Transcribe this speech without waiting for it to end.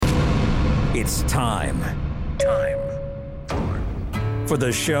It's time for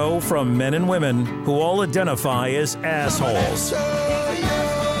the show from men and women who all identify as assholes.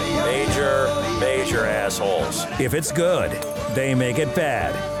 Major assholes. If it's good, they make it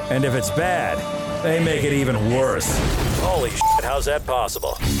bad. And if it's bad, they make it even worse. Holy shit, how's that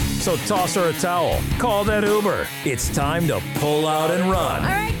possible? So toss her a towel, call that Uber. It's time to pull out and run. All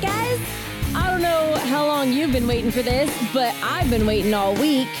right, guys. I don't know how long you've been waiting for this, but I've been waiting all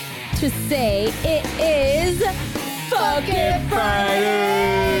week to say it is fucking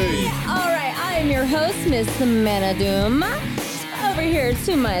Friday. All right, I am your host, Miss Samantha Doom. Over here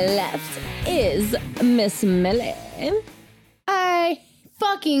to my left is Miss Millie. I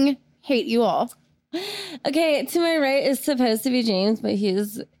fucking hate you all. Okay, to my right is supposed to be James, but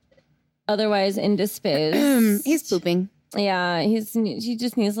he's otherwise indisposed. He's pooping. Yeah, he just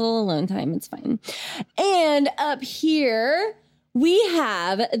needs a little alone time. It's fine. And up here, we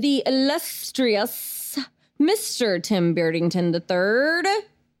have the illustrious Mr. Tim Beardington III.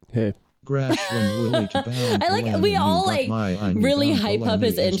 Hey. I like, we all like really hype up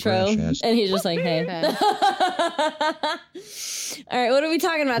his intro, and he's just like, hey. All right, what are we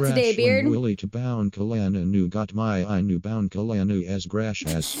talking about today, Beard? It's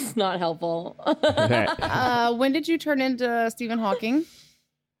not helpful. When did you turn into Stephen Hawking?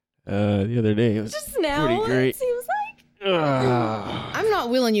 The other day. It was just now, pretty great. It seems like. I'm not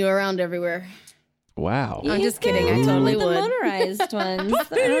wheeling you around everywhere. Wow. I'm just kidding. I totally would. The motorized ones.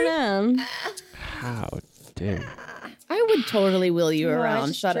 I don't know. How dare. I would totally wheel you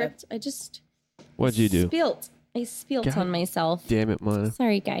around. Shut up. I just. What'd you do? I spilt on myself. Damn it, Mona.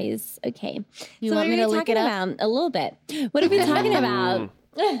 Sorry, guys. Okay. You want me to lick it up? A little bit. What are we talking about?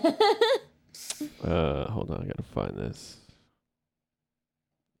 Hold on. I gotta find this.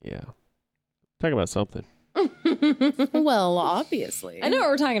 Yeah. Talking about something. Well, obviously. I know what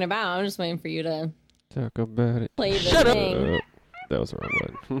we're talking about. I'm just waiting for you to talk about it. Play the Shut thing. Up. That was the wrong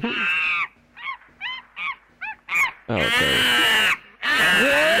one. Oh, okay.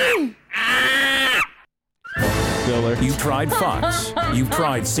 Filler. You tried Fox. You've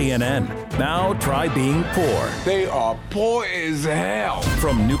tried CNN. Now try being poor. They are poor as hell.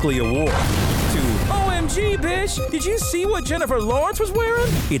 From nuclear war to OMG, bitch! Did you see what Jennifer Lawrence was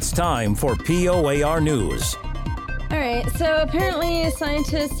wearing? It's time for POAR News. All right, so apparently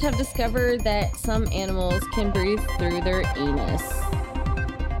scientists have discovered that some animals can breathe through their anus.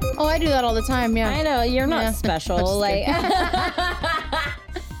 Oh, I do that all the time, yeah. I know, you're not special. Like,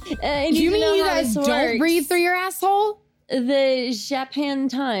 you mean you guys don't breathe through your asshole? The Japan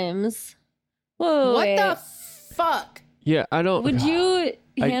Times. Whoa, what the fuck? Yeah, I don't... Would you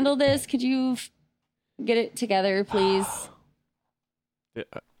handle this? Could you get it together, please? God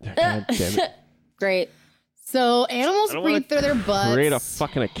damn it. Great. So animals breathe through their butts. Create a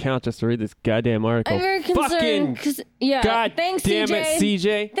fucking account just to read this goddamn article. I'm very concerned. God thanks, damn CJ. it,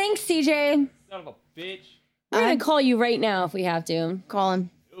 CJ. Thanks, CJ. Son of a bitch. We're going to call you right now if we have to. Call him.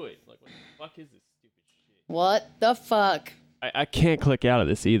 Do it. Like, what the fuck is this stupid shit? What the fuck? I can't click out of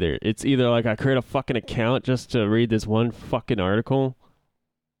this either. It's either like I create a fucking account just to read this one fucking article,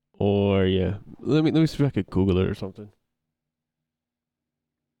 or yeah. Let me see if I could Google it or something.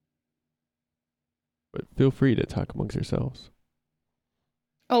 But feel free to talk amongst yourselves.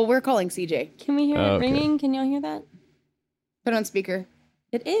 Oh, we're calling CJ. Can we hear it ringing? Can y'all hear that? Put it on speaker.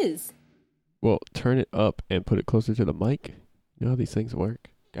 It is. Well, turn it up and put it closer to the mic. You know how these things work.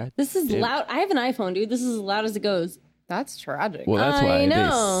 God this is damn. loud. I have an iPhone, dude. This is as loud as it goes. That's tragic. Well, that's why they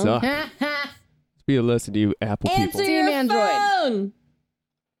suck. Let's be a lesson to you, Apple Answer people. your Android. phone.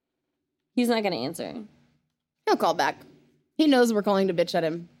 He's not going to answer. He'll call back. He knows we're calling to bitch at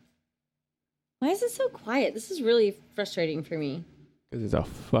him. Why is it so quiet? This is really frustrating for me. Because it's a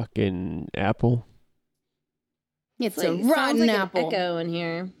fucking apple. It's like, a it rotten sounds like apple. An echo in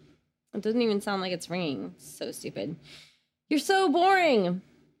here. It doesn't even sound like it's ringing. It's so stupid. You're so boring.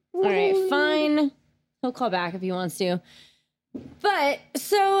 All right, fine. He'll call back if he wants to. But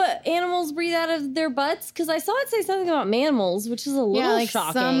so animals breathe out of their butts? Because I saw it say something about mammals, which is a little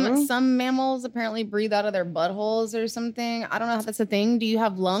shocking. Some mammals apparently breathe out of their buttholes or something. I don't know if that's a thing. Do you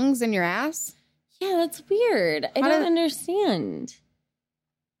have lungs in your ass? Yeah, that's weird. I don't understand.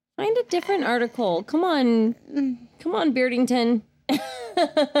 Find a different article. Come on, Beardington.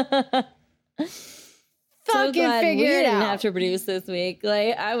 So glad we didn't have to produce this week.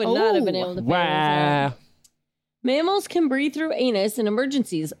 Like, I would not have been able to. Wow. Mammals can breathe through anus in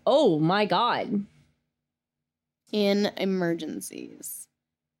emergencies. Oh my god. In emergencies.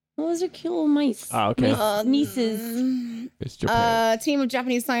 Well, those are cute little mice. Oh, okay. Nieces. It's Japan. A team of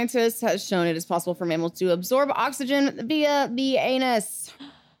Japanese scientists has shown it is possible for mammals to absorb oxygen via the anus.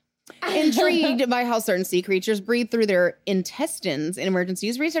 Intrigued by how certain sea creatures breathe through their intestines in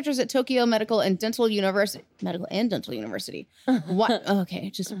emergencies, researchers at Tokyo Medical and Dental University what? Okay,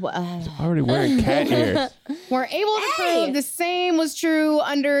 just Already wearing cat ears. were able to prove the same was true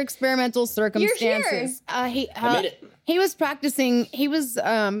under experimental circumstances. He was practicing. He was,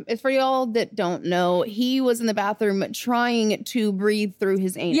 for y'all that don't know, he was in the bathroom trying to breathe through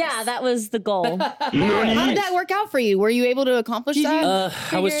his anus. Yeah, that was the goal. How did that work out for you? Were you able to accomplish that?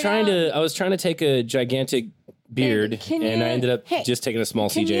 I was trying to take a gigantic beard, and I ended up just taking a small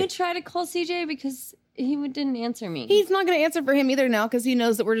Can CJ. you try to call CJ because he didn't answer me? He's not going to answer for him either now because he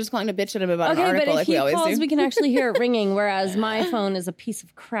knows that we're just calling to bitch at him about an Okay, article but if like he we always calls, do. we can actually hear it ringing, whereas my phone is a piece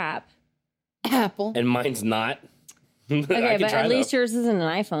of crap. Apple. And mine's not. Okay, but at least yours isn't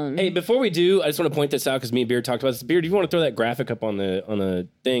an iPhone. Hey, before we do, I just want to point this out because me and Beard talked about this. Beard, if you want to throw that graphic up on the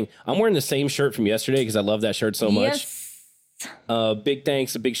thing, I'm wearing the same shirt from yesterday because I love that shirt so much. Big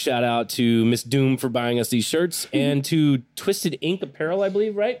thanks, a big shout out to Miss Doom for buying us these shirts and to Twisted Ink Apparel, I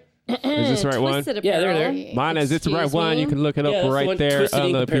believe, right? Is this the right one? Yeah, they're there. Mana, is it the right Excuse one? me? You can look it up Yeah, that's the right one, there. Twisted I don't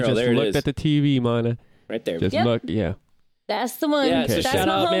Ink know if you Apparel, just there it looked is. at the TV, Mana. Right there. Just Yep. look, yeah. That's the one. Yeah, so That's shout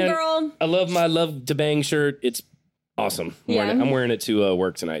my out, man. homegirl. I love my Love to Bang shirt. It's awesome. I'm wearing it to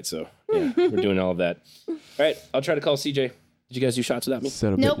work tonight, so yeah, we're doing all of that. All right, I'll try to call CJ. Did you guys do shots without me?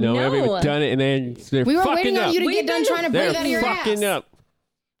 Set up Nope. no, No. everybody's done it, and then they're We were fucking waiting up. on you to We've get done been- trying to breathe They're out of your fucking ass. up.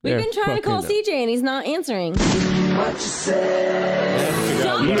 We've They're been trying to call fucking up. CJ and he's not answering. Figure out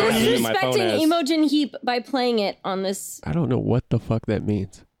Stop what I'm using my phone disrespecting as. Imogen Heap by playing it on this. I don't know what the fuck that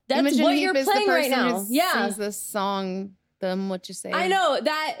means. That's Imogen what Heap you're is the playing right person now. who Yeah. sings this song, What You Say. I know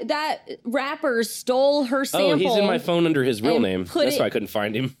that rapper stole her sample. Oh, he's in my phone under his real and name. put That's it- why I couldn't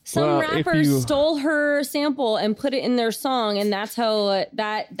find him. Some Well, if rapper you- stole her sample and put it in their song, and that's how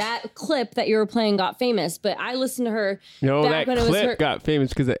that clip that you were playing got famous. But I listened to her. No, back that when it was her- clip got famous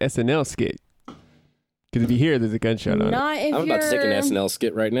because of SNL skit. Because if you hear, there's a gunshot on it. Not if I'm you're. about to take an SNL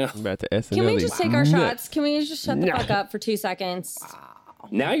skit right now. I'm about to SNL. Can we these just take our nuts. shots? Can we just shut the Nah. fuck up for 2 seconds?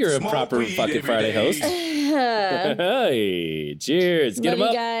 Now you're a proper fucking Friday host. Hey, cheers. Get Love them you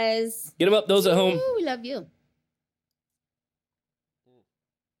up. guys. Get them up, those at home. Ooh, we love you.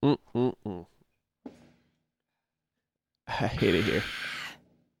 I hate it here.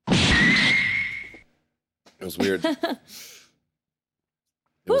 It was weird. It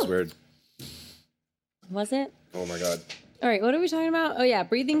was weird. Was it? Oh my God. All right, what are we talking about? Oh yeah,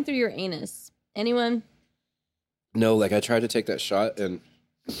 breathing through your anus. Anyone? No, like I tried to take that shot and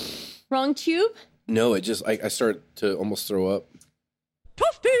Wrong tube? no, it just, I started to almost throw up.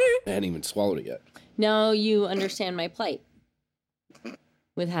 I hadn't even swallowed it yet. No, you understand my plight.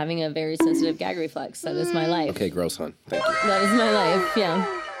 With having a very sensitive gag reflex. That is my life. Okay, gross, hon. Thank you. That is my life,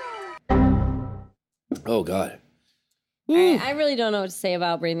 yeah. Oh God. All right, I really don't know what to say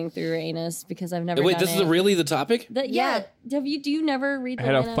about breathing through your anus because I've never Wait, done this it. is really the topic? Yeah. Do you never read the I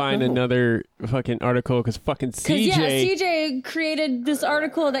had to lineup? find another fucking article because fucking Because CJ. CJ created this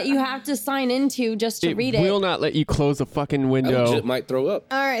article that you have to sign into just to read it. will not let you close the fucking I window. legit might throw up.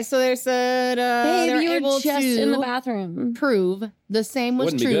 All right, so they said Babe, they're you able were just to in the bathroom. prove the same was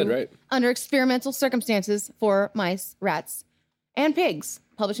Wouldn't be true good, right? under experimental circumstances for mice, rats, and pigs,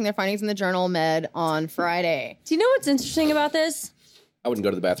 publishing their findings in the journal Med on Friday. Do you know what's interesting about this? I wouldn't go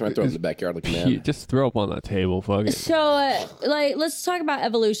to the bathroom. I'd throw it in the backyard like a You man. just throw up on that table, fuck it. So, let's talk about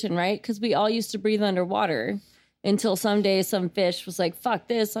evolution, right? Because we all used to breathe underwater until someday some fish was like, fuck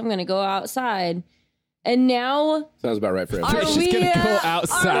this, I'm going to go outside. And now, Sounds about right for Are everyone. She's we, gonna go are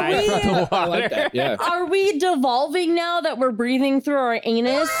outside we- from the I water. like that. Yeah. are we devolving now that we're breathing through our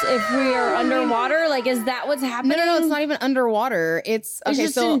anus if we are underwater? Like, is that what's happening? No, it's not even underwater. It's It's okay.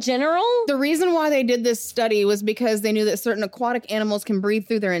 just So in general? the reason why they did this study was because they knew that certain aquatic animals can breathe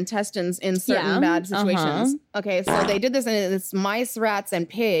through their intestines in certain Yeah, bad situations. Okay, so they did this, and it's mice, rats, and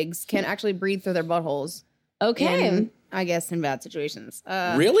pigs can actually breathe through their buttholes. Okay. In, I guess in bad situations.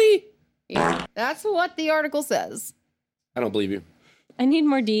 Really? Yeah, that's what the article says. I don't believe you. I need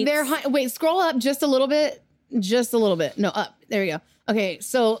more deets. Wait, scroll up just a little bit. Just a little bit. No, up. There you go. Okay,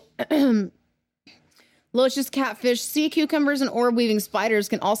 so loaches, catfish, sea cucumbers, and orb-weaving spiders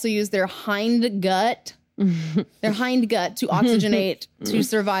can also use their hind gut to oxygenate to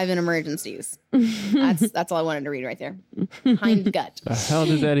survive in emergencies. That's all I wanted to read right there. Hind gut. The hell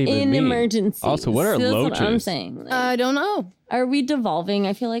does that even in mean? emergencies. Also, what are That's loaches? What I'm saying. I don't know. Are we devolving?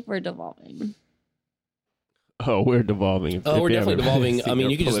 I feel like we're devolving. Oh, we're devolving. Oh, If we're you definitely haven't devolving. I seen mean,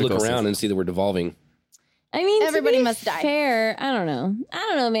 our you could just look political around system. and see that we're devolving. I mean, Everybody to be must die. fair, I don't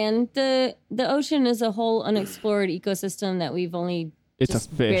know, man. The ocean is a whole unexplored ecosystem that we've only It's a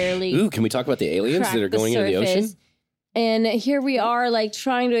just fish. barely Ooh, can we talk about the aliens that are cracked the going into the ocean? surface. And here we are like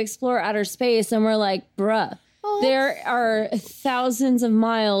trying to explore outer space and we're like, bruh, there are thousands of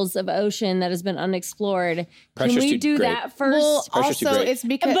miles of ocean that has been unexplored. Can we do that first? Well, also, it's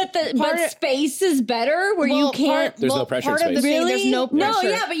because but space is better where you can't. There's no pressure in space. Really? There's no pressure. No,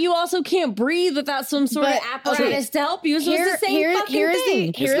 yeah, but you also can't breathe without some sort of apparatus to help you. So it's the same fucking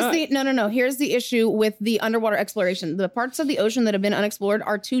thing. Here's the issue with the underwater exploration. The parts of the ocean that have been unexplored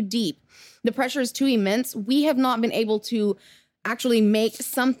are too deep. The pressure is too immense. We have not been able to actually make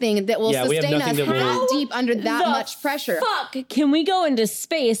something that will sustain us that deep under that much pressure. Fuck, can we go into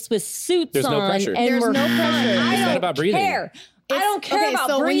space with suits on? No pressure. And There's no pressure. It's not about breathing. I don't care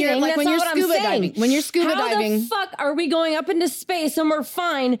about breathing. That's not what I'm saying. When you're scuba diving, how the fuck are we going up into space and we're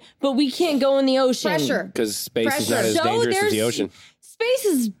fine, but we can't go in the ocean? Pressure. Because space is not as dangerous as the ocean. Space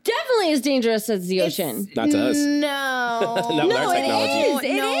is definitely as dangerous as the ocean. Not to us. No. Not with our technology.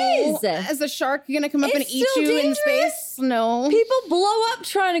 It is. As a shark going to come up and eat you in space? No. People blow up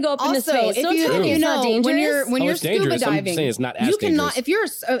trying to go up into space. If you know, when you're scuba diving, I'm saying it's not as you cannot,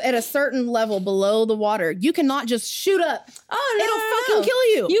 dangerous. if you're at a certain level below the water, you cannot just shoot up. Oh, It'll fucking kill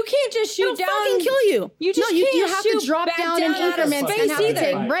you. You can't just shoot down. It'll fucking kill you. You just you have to drop down in increments and have to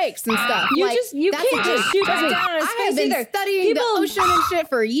take breaks and stuff. You can't just shoot down in space. I have been studying the ocean and shit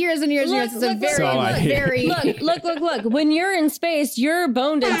for years and years and years. It's a very look. When you're in space, your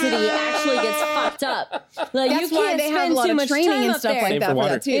bone density actually gets fucked up. Like that's you can't they have spend a lot too of much training time and up stuff there. like that for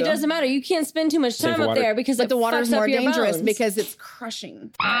that too. It doesn't matter. You can't spend too much time up there because the water is more dangerous bones. because it's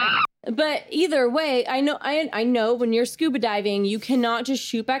crushing. But either way, I know when you're scuba diving, you cannot just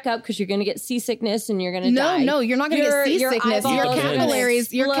shoot back up because you're going to get seasickness and you're going to die. No, you're not going to get seasickness. Your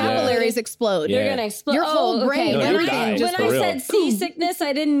capillaries explode. They're going to explode. Your whole brain, everything. When I said seasickness,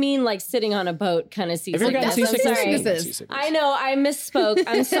 I didn't mean like sitting on a boat kind of seasickness. I know, I misspoke.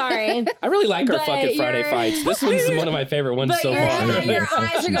 I'm sorry. I really like our fucking Friday fights. This one's one of my favorite ones so far. Your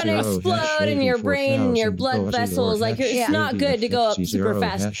eyes are going to explode and your brain and your blood vessels. Like it's not good to go up super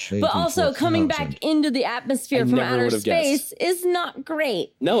fast. But also coming back into the atmosphere from outer space is not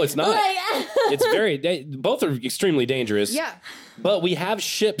great. No, it's not. It's both are extremely dangerous. Yeah. But we have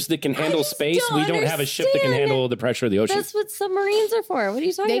ships that can handle space. We don't have a ship that can handle the pressure of the ocean. That's what submarines are for. What are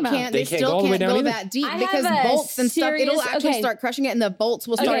you talking about? They still can't go that deep because bolts and stuff. It'll actually start crushing it, and the bolts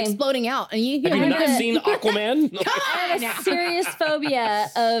will start exploding out. And have you not seen Aquaman? I have a serious phobia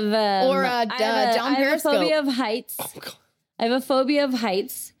of down periscope. I have a phobia of heights. Oh, God. I have a phobia of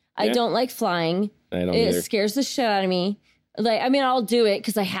heights. I don't like flying. I don't It either. scares the shit out of me. Like, I mean, I'll do it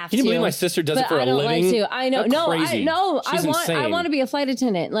because I have to. Can you believe my sister does it for a living? I don't like to. I know. She's insane. I want to be a flight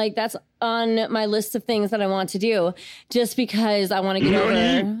attendant. Like that's on my list of things that I want to do, just because I want to get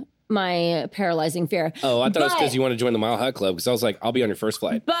over my paralyzing fear. Oh, I thought it was because you want to join the Mile High Club. Because I was like, I'll be on your first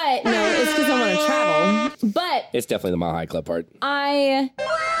flight. But no, it's because I want to travel. But it's definitely the Mile High Club part.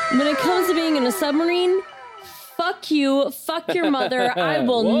 When it comes to being in a submarine. Fuck you, fuck your mother. I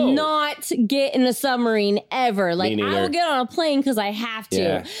will not get in a submarine ever. Like, I will get on a plane because I have to.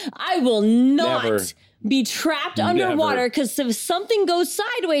 Yeah. I will not be trapped underwater because if something goes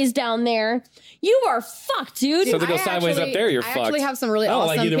sideways down there, you are fucked, dude. Something goes sideways up there, you're fucked. I actually have some really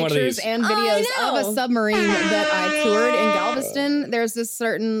awesome pictures and videos of a submarine that I toured in Galveston. There's this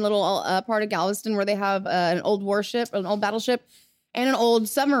certain little part of Galveston where they have an old warship, an old battleship, and an old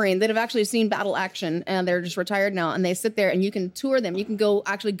submarine that have actually seen battle action, and they're just retired now, and they sit there and you can tour them. You can go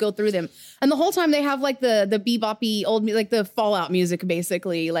through them. And the whole time they have like the beboppy old, like the Fallout music,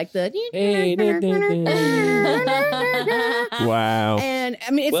 basically, like the wow. And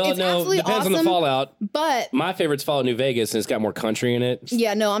I mean, it's absolutely depends awesome. On the Fallout, but my favorite's Fallout New Vegas, and it's got more country in it.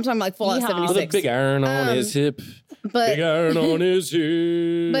 Yeah, no, I'm talking about like Fallout 76. With a big iron on his hip. Big iron on his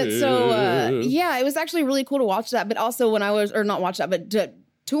hip. But so, yeah, it was actually really cool to watch that. But also when I was, or not watch that, but to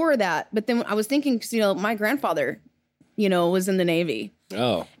tour that. But then I was thinking, because, my grandfather, was in the Navy.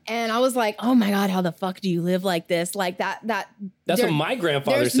 Oh. And I was like, oh my God, how the fuck do you live like this? Like that's what my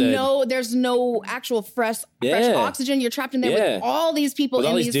grandfather said. There's no actual fresh oxygen. You're trapped in there with all these people with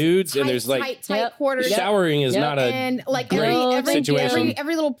all these dudes, and there's like tight quarters. Showering is not a great situation.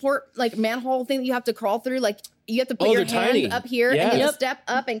 Every little manhole thing that you have to crawl through, like you have to put your hand up here and you have to step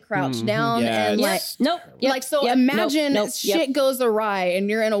up and crouch down and imagine shit goes awry and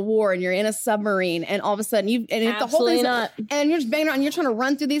you're in a war and you're in a submarine and all of a sudden if the whole thing's and you're just banging around and you're trying to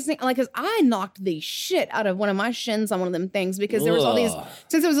run through these things, like, because I knocked the shit out of one of my shins on one of them things because there was all these,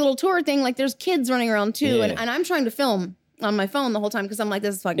 since it was a little tour thing, like there's kids running around too, and I'm trying to film on my phone the whole time because I'm like,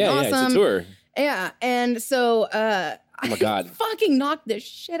 this is fucking awesome. Yeah, it's a tour. Yeah, and so oh my God. I fucking knocked the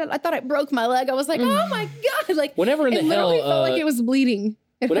shit out. I thought I broke my leg. I was like, oh my God. Like, whenever in the hell felt like it was bleeding.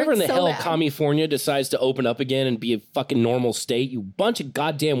 Whenever in the so hell bad. California decides to open up again and be a fucking normal state, you bunch of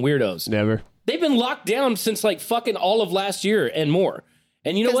goddamn weirdos. Never. They've been locked down since like fucking all of last year and more.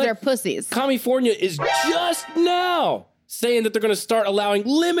 And you know what? They're pussies. California is just now saying that they're going to start allowing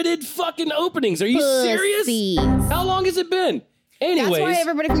limited fucking openings. Are you serious? Pussies. How long has it been? Anyways, That's why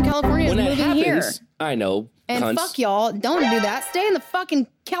everybody from California is when that moving happens, here. I know. And cunts. fuck y'all. Don't do that. Stay in the fucking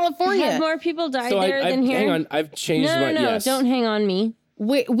California. Have more people died So there than here? hang on, I've changed No, my yes. don't hang on me.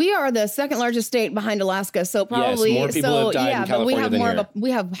 We are the second largest state behind Alaska, so probably more people so have died in yeah, but we California have than more here.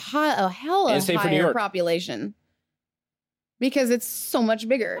 of a hell And of same a for New higher York. population because it's so much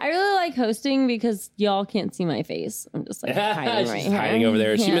bigger. I really like hosting because y'all can't see my face. I'm just like hiding She's right here. hiding over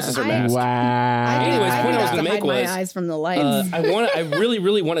there. She Yeah. misses her I- mask. Wow. Anyways, I point I was have gonna to make hide my was, eyes from the lights. I really,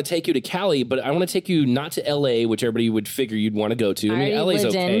 really want to take you to Cali, but I want to take you not to LA, which everybody would figure you'd want to go to. I mean, already LA's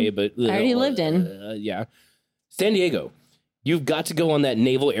lived okay, in. but I already lived in. Yeah, San Diego. You've got to go on that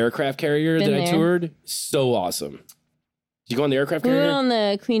naval aircraft carrier Been that I there. toured. So awesome. Did you go on the aircraft We carrier? went on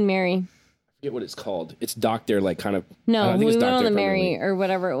the Queen Mary. I forget what it's called. It's docked there, like kind of. I No, think we it's went docked on there the Mary permanently. or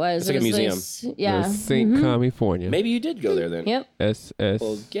whatever it was. It's like It a was museum. yeah. St. California. Maybe you did go there then. Yep. SS.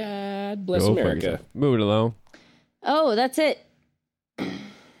 Well, God bless Go for America. yourself. Move it along. Oh, that's it.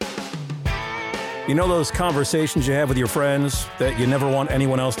 You know those conversations you have with your friends that you never want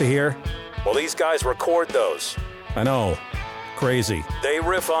anyone else to hear? Well, these guys record those. I know. Crazy. They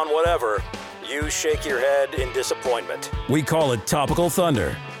riff on whatever. You shake your head in disappointment. We call it Topical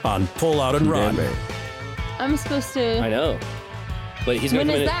Thunder on Pull Out and Run. I'm supposed to. I know. But he's gonna When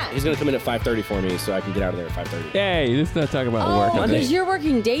come is in. that? He's gonna come in at 5:30 for me, so I can get out of there at 5:30. Hey, let's not talk about work. Oh, okay? because you're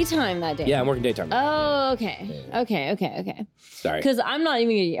working daytime that day. Yeah, I'm working daytime. Oh, okay. Okay. Sorry. Because I'm not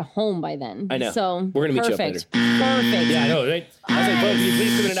even gonna get home by then. I know. So We're gonna meet you up perfect. later. Perfect. Yeah, I know, right? I was like, "Bud, can you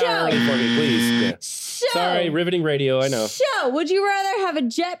please come in an hour early for me, please?" Yeah. So, Sorry, riveting radio. I know. So, would you rather have a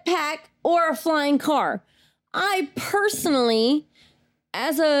jetpack or a flying car? I personally,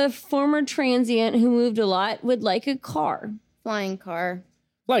 as a former transient who moved a lot, would like a car. Flying car.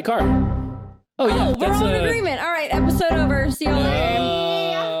 Fly car. Oh yeah, Oh, we're all in agreement. All right, episode over. See you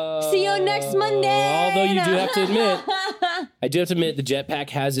later. See you next Monday. Although you do have to admit, I do have to admit, the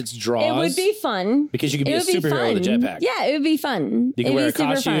jetpack has its draws. It would be fun. Because you could be It a would be superhero with a fun. jetpack. Yeah, it would be fun. You can It'd wear be a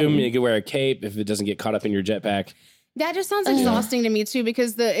super costume. fun. You can wear a cape if it doesn't get caught up in your jetpack. That just sounds exhausting to me too,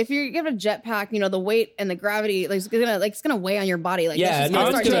 because if you have a jetpack, you know the weight and the gravity, it's gonna weigh on your body. Like Yeah, it's no, just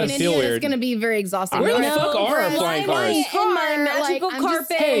it's start gonna taking feel into it. weird. It's gonna be very exhausting. Where the No, fuck are our whereas flying my cars? In my magical I'm just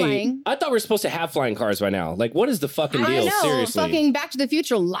carpet. saying, I thought we were supposed to have flying cars by now. Like, what is the fucking deal? I know. Seriously. Fucking Back to the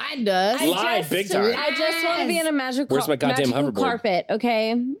Future lied to us. Lied big time. I just want to be in a magical, Where's my goddamn magical hoverboard? carpet,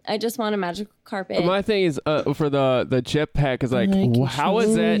 okay? I just want a magical carpet. My thing is for the jetpack is like, how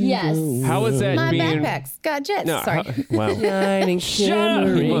is that? Yes. How is that My being? backpack's got jets. No, Sorry. wow. Shut up,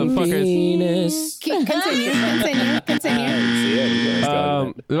 you motherfuckers. Continue.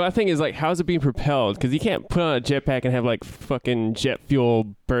 My thing is like, how's it being propelled? Because you can't put on a jetpack and have like fucking jet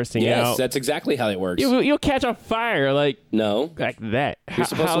fuel bursting Yes, out. that's exactly how it works. You'll catch a fire like No. that. You're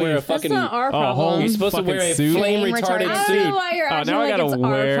supposed to wear a That's fucking. not our whole problem. You're supposed to fucking wear a suit. flame Flame retardant retardant. I don't suit. know why you're Oh, acting now I like gotta it's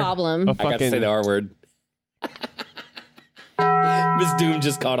wear our problem. a I got to say fucking. the R word. Miss Doom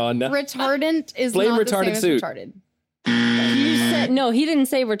just caught on now. Retardant is Flame not the retardant same as suit. retarded. You said no. He didn't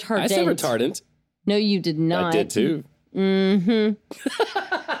say retardant. I said retardant. No, you did not. I did too. Mm-hmm.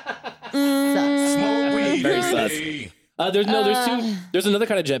 Very sus. There's another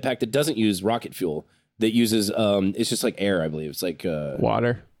kind of jetpack that doesn't use rocket fuel. That uses it's just like air, I believe. It's like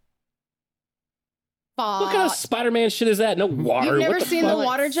Water. what kind of Spider-Man shit is that? No water. You've never What the seen the fuck?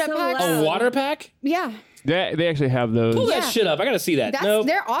 water So jetpacks? loud. A water pack? Yeah, They actually have those. Pull Yeah. that shit up. I gotta see that. No.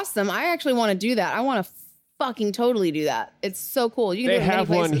 they're awesome. I actually want to do that. I want to fucking totally do that. It's so cool. You can They do it in have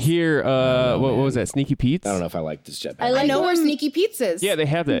many one places. here. What was that? Sneaky Pete's. I don't know if I like this jetpack. I I like know where them- Sneaky Pete's is. Yeah, they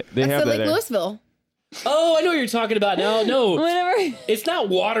have that. They That's have the that Lake there. Louisville. Oh, I know what you're talking about now. No. Whenever. It's not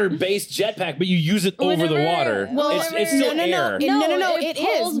water-based jetpack, but you use it over the Whenever- water. well, it's still air. No, it it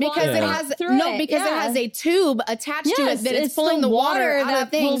pulls is because water it has through it, because it yeah. has a tube attached to Yes, it that it's it's pulling the water out that of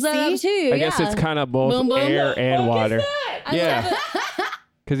things. pulls that up See? too. I guess it's kind of both Boom, boom. air and water. I Yeah, love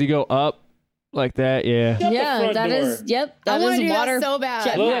because you go up like that. Yeah. it. Yeah, front that door. is. Yep, I that want is to do water. that so bad.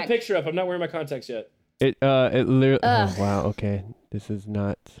 jet- Blow Jetpack. that picture up. I'm not wearing my contacts yet. It literally. Oh, Ugh. wow. Okay. This is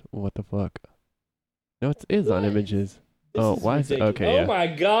not. What the fuck? No, it is on images. Oh, why is it? Ridiculous. Okay. Oh my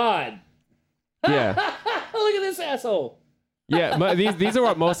god. Yeah. Look at this asshole. Yeah, but these are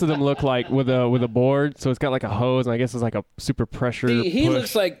what most of them look like with a board. So it's got like a hose, and I guess it's like a super pressure. He push.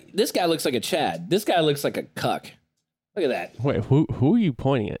 looks like this guy looks like a Chad. This guy looks like a cuck. Look at that. Wait, who are you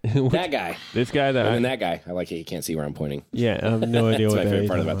pointing at? That guy. This guy that And that guy. I like it. You can't see where I'm pointing. Yeah, I have no idea That's what my that favorite is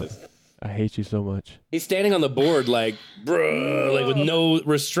part about this. I hate you so much. He's standing on the board like, bruh, like with no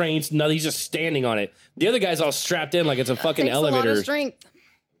restraints, nothing. He's just standing on it. The other guy's all strapped in like it's a fucking Takes elevator. a lot of strength.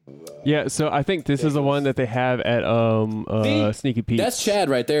 Yeah, so I think this is the one that they have at Sneaky Pete's. That's Chad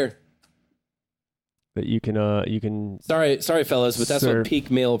right there. That you can. Sorry, fellas, but that's Sir. what peak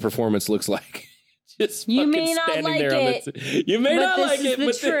male performance looks like. Just You fucking may not standing like there on it, this- You may but not this like is it, the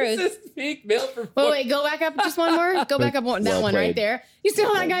but truth. this is peak male performance. Oh, wait, go back up just one more. Go back up that Well one played. right there. You see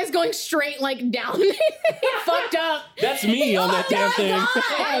how that guy's going straight like down? He fucked up. That's me on that damn thing.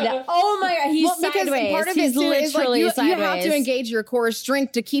 God. Oh my God, he's Because sideways. part of He's it too is like literally you sideways. have to engage your core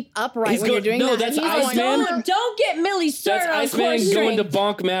strength to keep upright He's when you're going- doing no, that. that's And he's Iceman. going, Don't get Millie started That's on core Iceman going to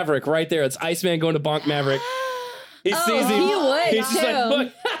strength. Bonk Maverick right there. It's Iceman going to Bonk Maverick. He sees him. he would, He's just like, too.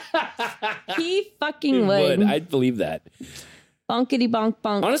 look. He fucking He would. would. I'd believe that. Bonkity bonk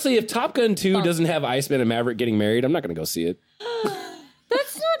bonk. Honestly, if Top Gun 2 doesn't have Iceman and Maverick getting married, I'm not going to go see it.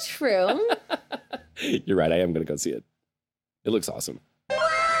 That's not true. You're right. I am going to go see it. It looks awesome.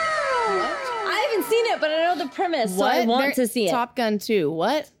 I haven't seen it, but I know the premise, so I what? want to see it. Top Gun 2.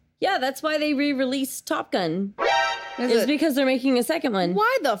 What? Yeah, that's why they re-released Top Gun. Is It's it- because they're making a second one.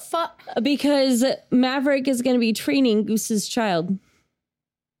 Why the fuck? Because Maverick is going to be training Goose's child.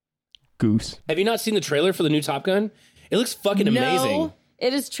 Goose. Have you not seen the trailer for the new Top Gun? It looks fucking amazing.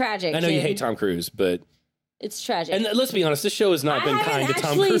 It is tragic. I know you dude. hate Tom Cruise, but It's tragic. and let's be honest, this show has not been I kind haven't to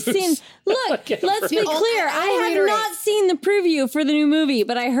Tom actually Cruise. seen. Look, Like, let's be I'll- clear. I'll I have reiterate. not seen the preview for the new movie,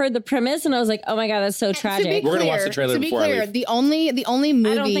 but I heard the premise and I was like, "Oh my God, that's so tragic." We're gonna watch the trailer To be before I clear, leave. the only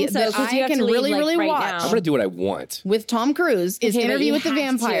movie think so, that 'cause you I have can to leave, really, like, really right watch now. I'm gonna do what I want. with Tom Cruise is Okay, but Interview you with the have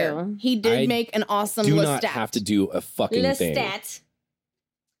Vampire. to. He did I make an awesome Do Lestat. not have to do a fucking thing. Lestat.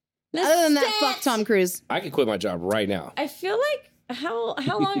 Other than that, Lestat. fuck Tom Cruise. I could quit my job right now. I feel like how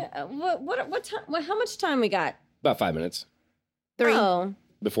long? what time? How much time we got? About 5 minutes 3. Oh,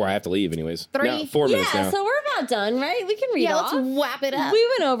 before I have to leave, anyways. 3. No, 4 minutes yeah. now. So we're about done, right? We can read Yeah, off. let's wrap it up. We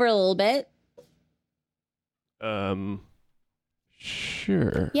went over a little bit.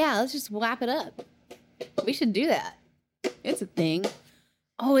 Sure. Yeah, let's just wrap it up. We should do that. It's a thing.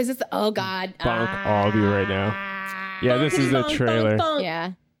 Oh, is this? Oh God. Bonk Albie right now. Yeah, this is the Bonk, bonk, trailer. bonk.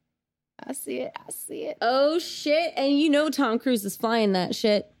 Yeah. I see it. I see it. Oh shit! And you know Tom Cruise is flying that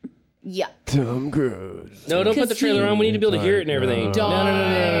shit. Yeah. Tom Cruise. No, don't put the trailer on. We need to be able to hear it and everything. Don't.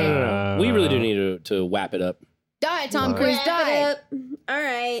 No. We really do need to wrap it up. Die, Tom Cruise. Wrap Die. it up. All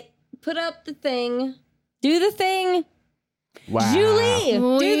right, put up the thing. Do the thing, Wow. Julie.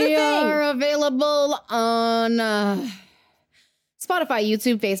 Do the We thing. are available on Spotify,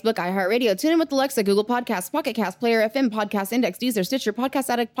 YouTube, Facebook, iHeartRadio, TuneIn with Alexa, Google Podcasts, Pocket Cast, Player FM, Podcast Index, Deezer, Stitcher, Podcast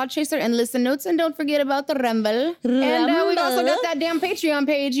Addict, Podchaser, and Listen Notes. And don't forget about the Rumble. And we've also got that damn Patreon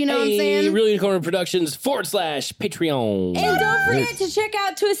page, you know what I'm saying? Really Corner Productions /Patreon. And don't forget to check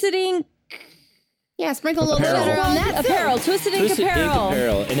out Twisted Ink Yeah, sprinkle a little Apparel. cheddar on that. Apparel. Twisted Ink Twisted Ink Apparel.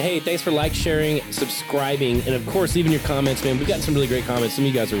 Apparel. And hey, thanks for sharing, subscribing, and of course, leaving your comments, man. We've gotten some really great comments. Some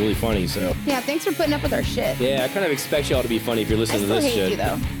of you guys are really funny, so Yeah, thanks for putting up with our shit. yeah, I kind of expect y'all to be funny if you're I listening still to this hate shit. you,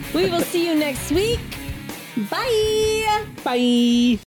 though. We will see you next week. Bye. Bye.